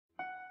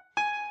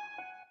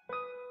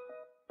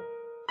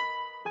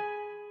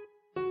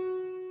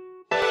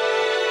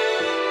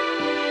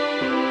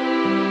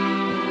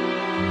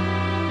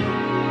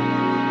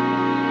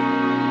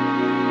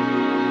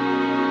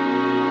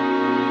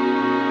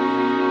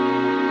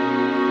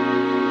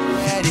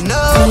already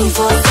know.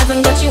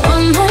 24/7 got you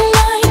on my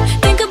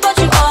mind. Think about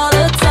you all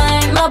the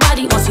time. My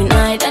body wants you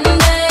night and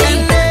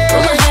day.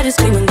 But my head is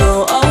screaming,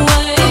 go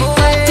away.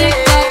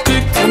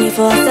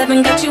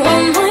 24/7 got you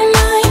on my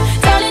mind.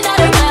 Darling, I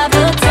don't have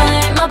the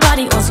time. My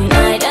body wants you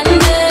night and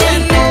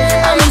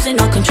day. I'm losing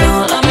all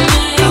control of me.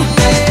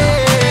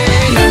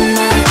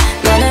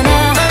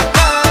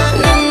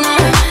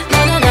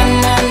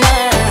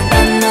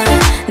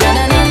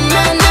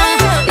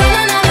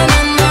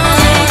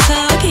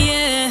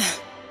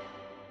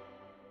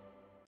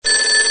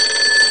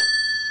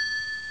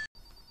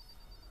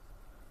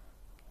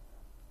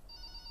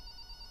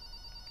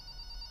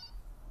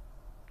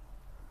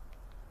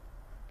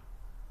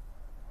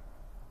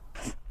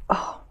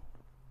 Oh,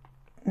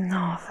 no,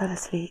 I fell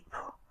asleep.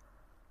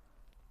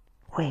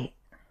 Wait,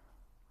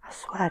 I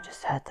swear I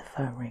just heard the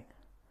phone ring.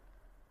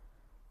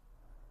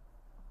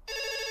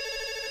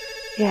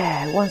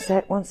 Yeah, one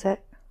sec.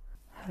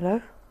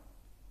 Hello?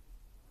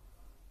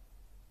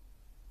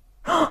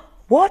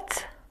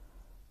 What?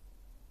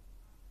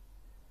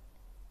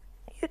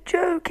 You're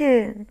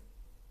joking.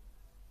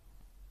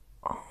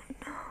 Oh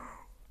no.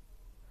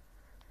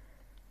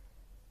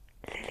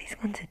 Lily's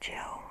gone to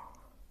jail.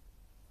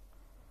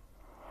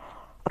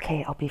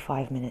 Okay, I'll be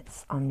 5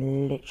 minutes.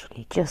 I'm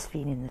literally just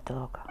feeding the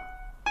dog.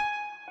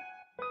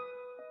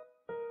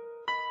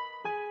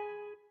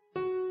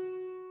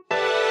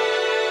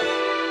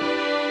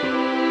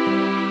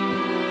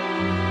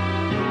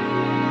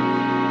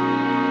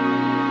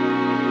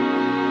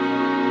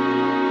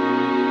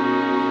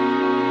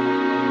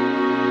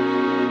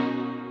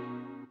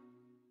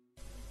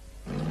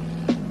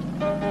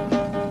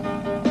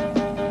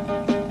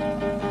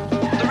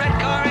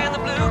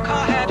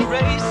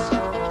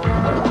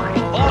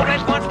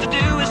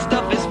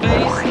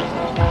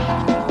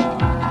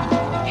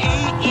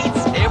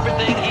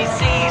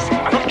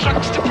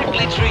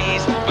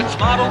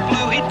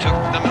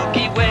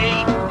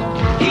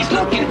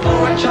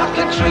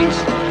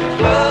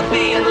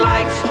 Fluffy and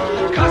light,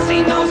 'cause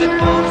he knows it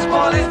won't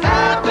spoil his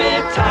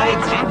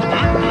appetite.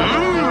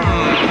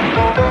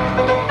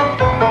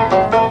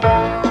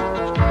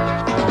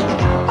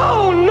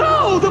 Oh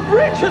no, the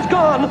bridge has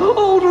gone.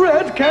 Old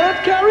Red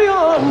can't carry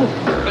on.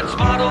 But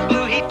Smart Old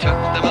Blue, he took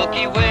the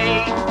Milky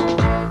Way.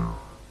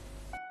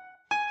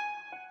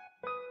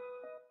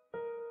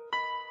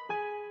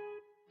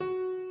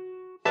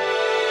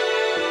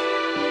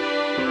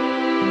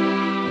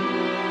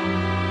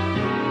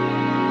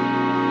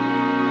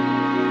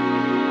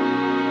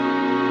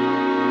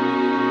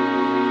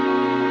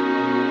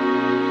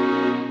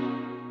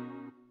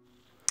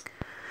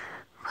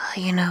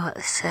 You know what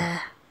they say,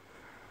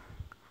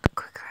 the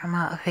quicker I'm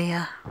out of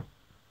here,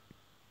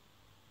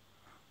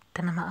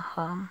 then I'm at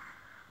home.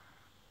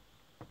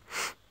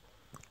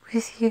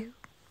 With you.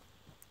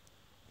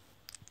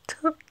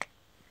 Todd.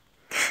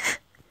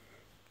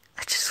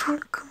 I just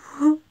want to come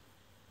home.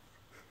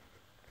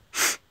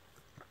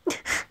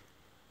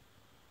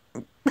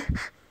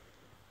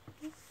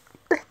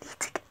 I need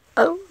to get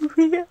out of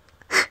here.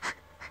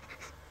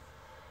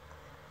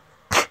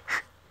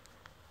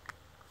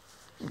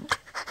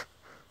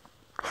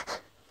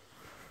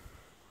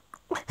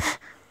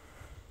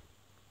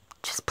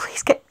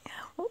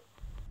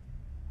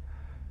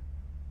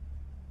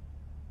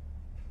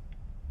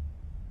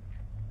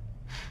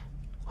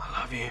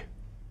 You.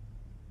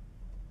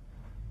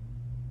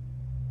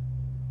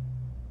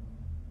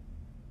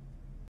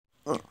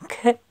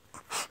 Okay.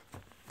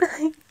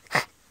 Bye.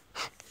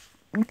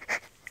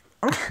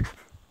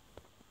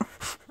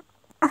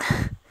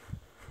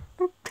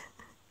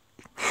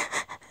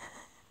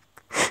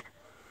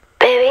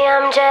 Baby,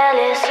 I'm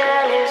jealous.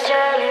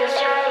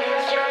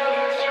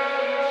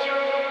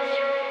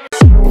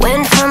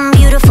 Went from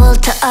beautiful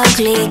to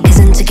ugly, 'cause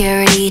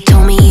insecurity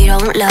told me you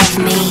don't love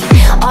me.